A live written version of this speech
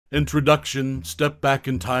Introduction: step back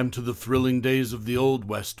in time to the thrilling days of the Old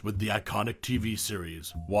West with the iconic TV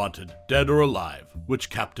series, Wanted, Dead or Alive, which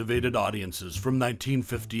captivated audiences from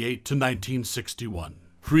 1958 to 1961.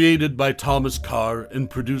 Created by Thomas Carr and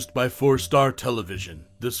produced by Four Star Television,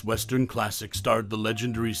 this Western classic starred the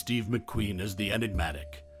legendary Steve McQueen as the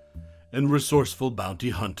enigmatic and resourceful bounty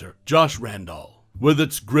hunter, Josh Randall. With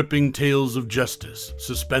its gripping tales of justice,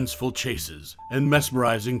 suspenseful chases, and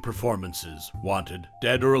mesmerizing performances, Wanted,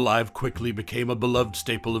 Dead or Alive quickly became a beloved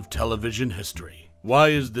staple of television history. Why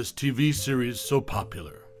is this TV series so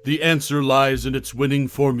popular? The answer lies in its winning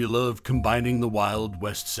formula of combining the Wild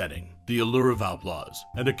West setting, the allure of outlaws,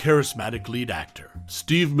 and a charismatic lead actor.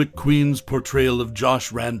 Steve McQueen's portrayal of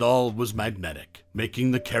Josh Randall was magnetic,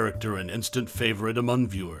 making the character an instant favorite among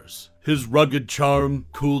viewers. His rugged charm,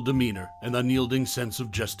 cool demeanor, and unyielding sense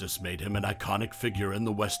of justice made him an iconic figure in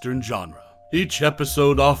the Western genre. Each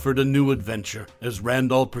episode offered a new adventure as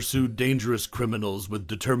Randall pursued dangerous criminals with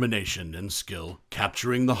determination and skill,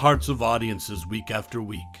 capturing the hearts of audiences week after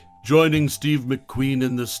week. Joining Steve McQueen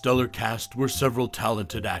in this stellar cast were several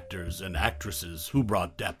talented actors and actresses who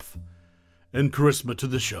brought depth and charisma to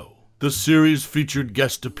the show. The series featured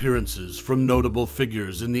guest appearances from notable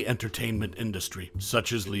figures in the entertainment industry,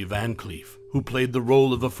 such as Lee Van Cleef, who played the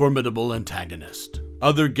role of a formidable antagonist.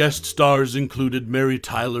 Other guest stars included Mary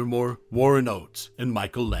Tyler Moore, Warren Oates, and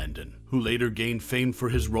Michael Landon, who later gained fame for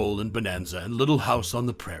his role in Bonanza and Little House on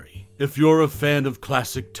the Prairie. If you're a fan of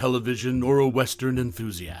classic television or a Western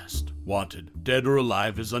enthusiast, Wanted, Dead or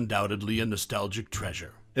Alive is undoubtedly a nostalgic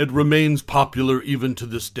treasure. It remains popular even to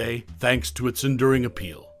this day, thanks to its enduring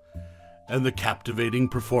appeal and the captivating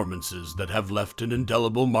performances that have left an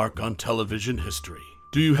indelible mark on television history.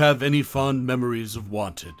 Do you have any fond memories of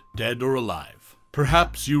Wanted, Dead or Alive?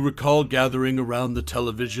 Perhaps you recall gathering around the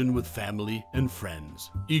television with family and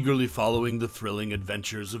friends, eagerly following the thrilling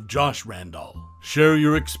adventures of Josh Randall. Share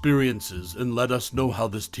your experiences and let us know how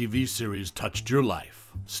this TV series touched your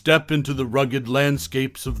life. Step into the rugged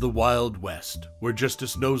landscapes of the Wild West, where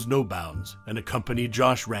justice knows no bounds, and accompany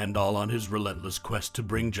Josh Randall on his relentless quest to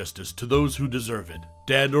bring justice to those who deserve it,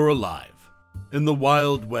 dead or alive. In the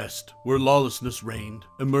Wild West, where lawlessness reigned,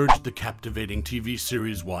 emerged the captivating TV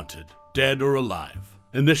series Wanted, Dead or Alive.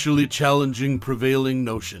 Initially challenging prevailing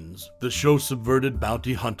notions, the show subverted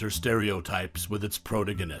bounty hunter stereotypes with its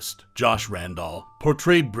protagonist, Josh Randall,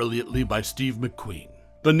 portrayed brilliantly by Steve McQueen.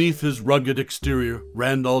 Beneath his rugged exterior,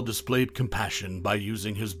 Randall displayed compassion by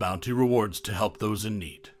using his bounty rewards to help those in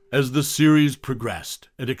need. As the series progressed,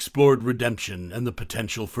 it explored redemption and the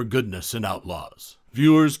potential for goodness in outlaws.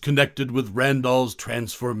 Viewers connected with Randall's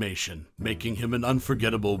transformation, making him an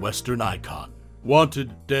unforgettable Western icon.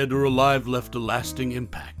 Wanted, Dead or Alive left a lasting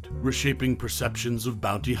impact, reshaping perceptions of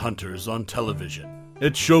bounty hunters on television.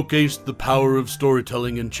 It showcased the power of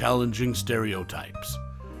storytelling and challenging stereotypes,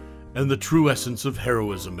 and the true essence of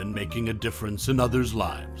heroism in making a difference in others'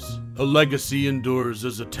 lives. A legacy endures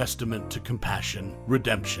as a testament to compassion,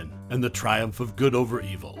 redemption, and the triumph of good over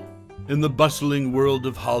evil. In the bustling world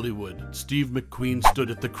of Hollywood, Steve McQueen stood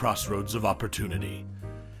at the crossroads of opportunity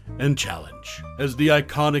and challenge. As the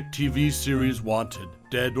iconic TV series Wanted,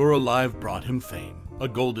 Dead or Alive brought him fame, a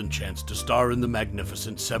golden chance to star in the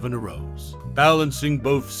magnificent Seven Arrows. Balancing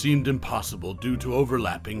both seemed impossible due to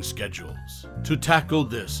overlapping schedules. To tackle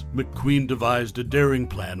this, McQueen devised a daring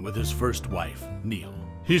plan with his first wife, Neil.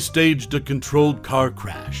 He staged a controlled car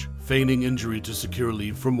crash, feigning injury to secure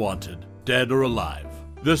leave from Wanted, Dead or Alive.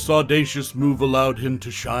 This audacious move allowed him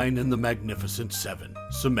to shine in the Magnificent Seven,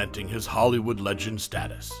 cementing his Hollywood legend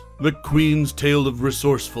status. McQueen's tale of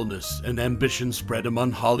resourcefulness and ambition spread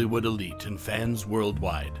among Hollywood elite and fans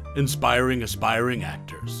worldwide, inspiring aspiring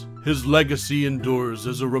actors. His legacy endures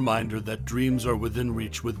as a reminder that dreams are within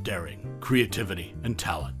reach with daring, creativity, and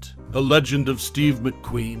talent. A legend of Steve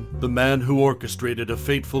McQueen, the man who orchestrated a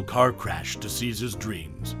fateful car crash to seize his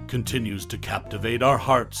dreams, continues to captivate our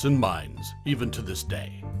hearts and minds, even to this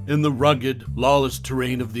day. In the rugged, lawless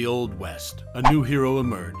terrain of the Old West, a new hero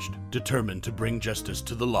emerged, determined to bring justice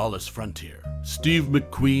to the lawless frontier. Steve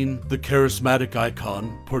McQueen, the charismatic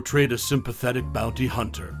icon, portrayed a sympathetic bounty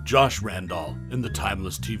hunter, Josh Randall, in the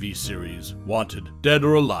timeless TV series Wanted, Dead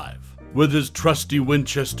or Alive. With his trusty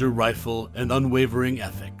Winchester rifle and unwavering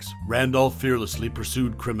ethics, Randall fearlessly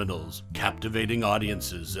pursued criminals, captivating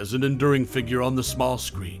audiences as an enduring figure on the small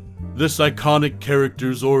screen. This iconic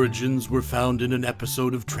character's origins were found in an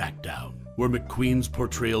episode of Trackdown, where McQueen's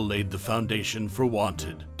portrayal laid the foundation for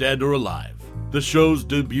Wanted, Dead or Alive. The show's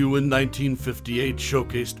debut in 1958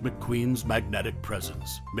 showcased McQueen's magnetic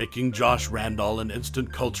presence, making Josh Randall an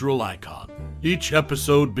instant cultural icon. Each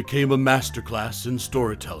episode became a masterclass in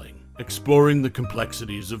storytelling, exploring the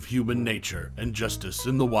complexities of human nature and justice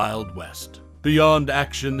in the Wild West. Beyond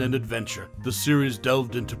action and adventure, the series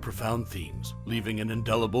delved into profound themes, leaving an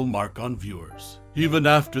indelible mark on viewers. Even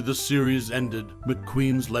after the series ended,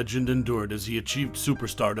 McQueen's legend endured as he achieved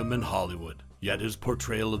superstardom in Hollywood. Yet his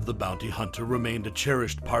portrayal of the bounty hunter remained a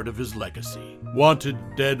cherished part of his legacy. Wanted,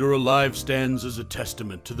 Dead or Alive stands as a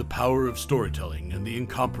testament to the power of storytelling and the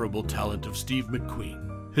incomparable talent of Steve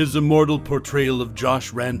McQueen. His immortal portrayal of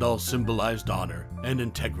Josh Randall symbolized honor and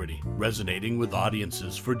integrity, resonating with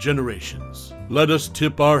audiences for generations. Let us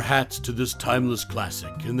tip our hats to this timeless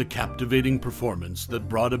classic and the captivating performance that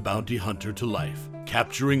brought a bounty hunter to life,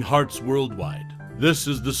 capturing hearts worldwide. This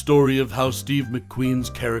is the story of how Steve McQueen's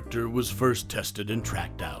character was first tested and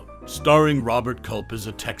tracked out, starring Robert Culp as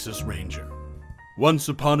a Texas Ranger. Once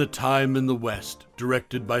Upon a Time in the West,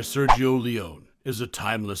 directed by Sergio Leone, is a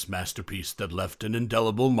timeless masterpiece that left an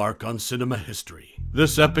indelible mark on cinema history.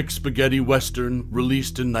 This epic spaghetti western,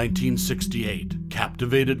 released in 1968,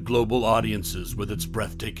 captivated global audiences with its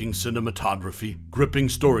breathtaking cinematography, gripping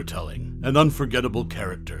storytelling, and unforgettable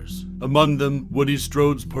characters. Among them, Woody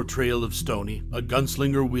Strode's portrayal of Stoney, a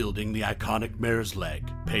gunslinger wielding the iconic mare's leg,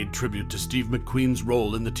 paid tribute to Steve McQueen's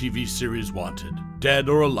role in the TV series Wanted, Dead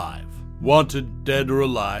or Alive. Wanted, Dead or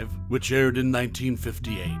Alive, which aired in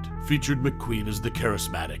 1958, featured McQueen as the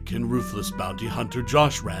charismatic and ruthless bounty hunter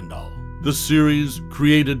Josh Randall. The series,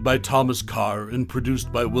 created by Thomas Carr and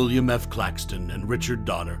produced by William F. Claxton and Richard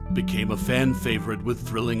Donner, became a fan favorite with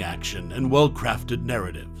thrilling action and well-crafted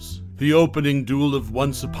narratives. The opening duel of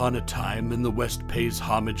Once Upon a Time in the West pays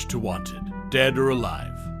homage to Wanted, Dead or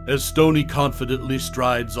Alive. As Stoney confidently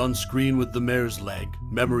strides on screen with the mare's leg,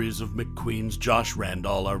 memories of McQueen's Josh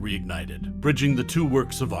Randall are reignited, bridging the two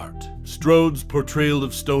works of art. Strode's portrayal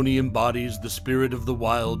of Stoney embodies the spirit of the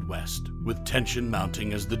Wild West, with tension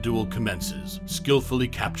mounting as the duel commences, skillfully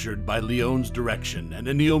captured by Leone's direction and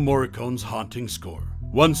Ennio Morricone's haunting score.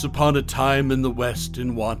 Once Upon a Time in the West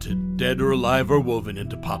and Wanted, Dead or Alive are woven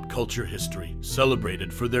into pop culture history,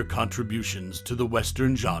 celebrated for their contributions to the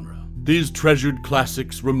Western genre. These treasured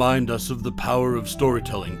classics remind us of the power of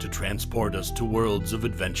storytelling to transport us to worlds of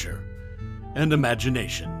adventure and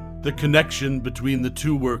imagination. The connection between the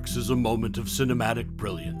two works is a moment of cinematic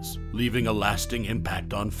brilliance, leaving a lasting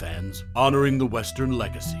impact on fans, honoring the Western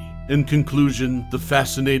legacy. In conclusion, the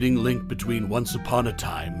fascinating link between Once Upon a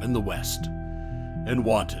Time in the West and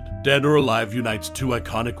Wanted, Dead or Alive unites two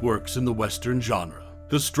iconic works in the Western genre.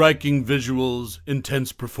 The striking visuals,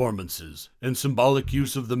 intense performances, and symbolic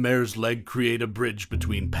use of the mare's leg create a bridge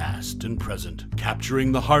between past and present,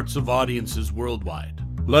 capturing the hearts of audiences worldwide.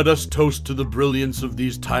 Let us toast to the brilliance of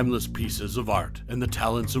these timeless pieces of art and the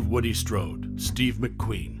talents of Woody Strode, Steve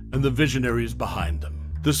McQueen, and the visionaries behind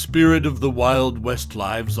them. The spirit of the Wild West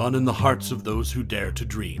lives on in the hearts of those who dare to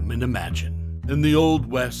dream and imagine. In the Old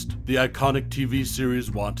West, the iconic TV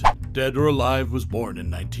series Wanted, Dead or Alive was born in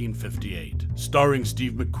 1958, starring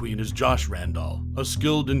Steve McQueen as Josh Randall, a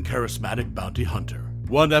skilled and charismatic bounty hunter.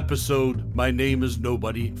 One episode, My Name is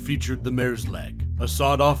Nobody, featured the mare's leg, a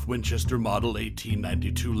sawed-off Winchester Model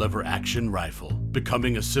 1892 lever-action rifle,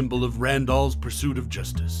 becoming a symbol of Randall's pursuit of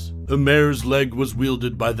justice. The mare's leg was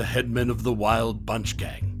wielded by the headmen of the Wild Bunch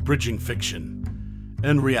Gang, bridging fiction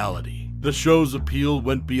and reality. The show's appeal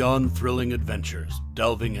went beyond thrilling adventures,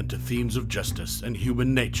 delving into themes of justice and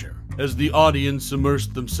human nature. As the audience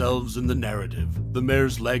immersed themselves in the narrative, the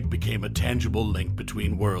mare's leg became a tangible link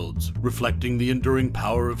between worlds, reflecting the enduring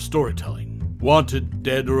power of storytelling. Wanted,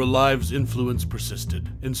 Dead or Alive's influence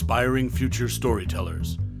persisted, inspiring future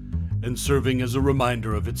storytellers and serving as a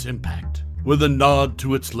reminder of its impact. With a nod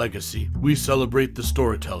to its legacy, we celebrate the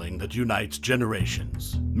storytelling that unites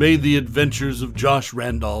generations. May the adventures of Josh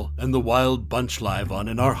Randall and the Wild Bunch live on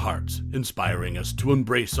in our hearts, inspiring us to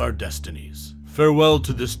embrace our destinies. Farewell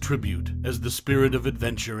to this tribute as the spirit of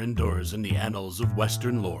adventure endures in the annals of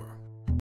Western lore.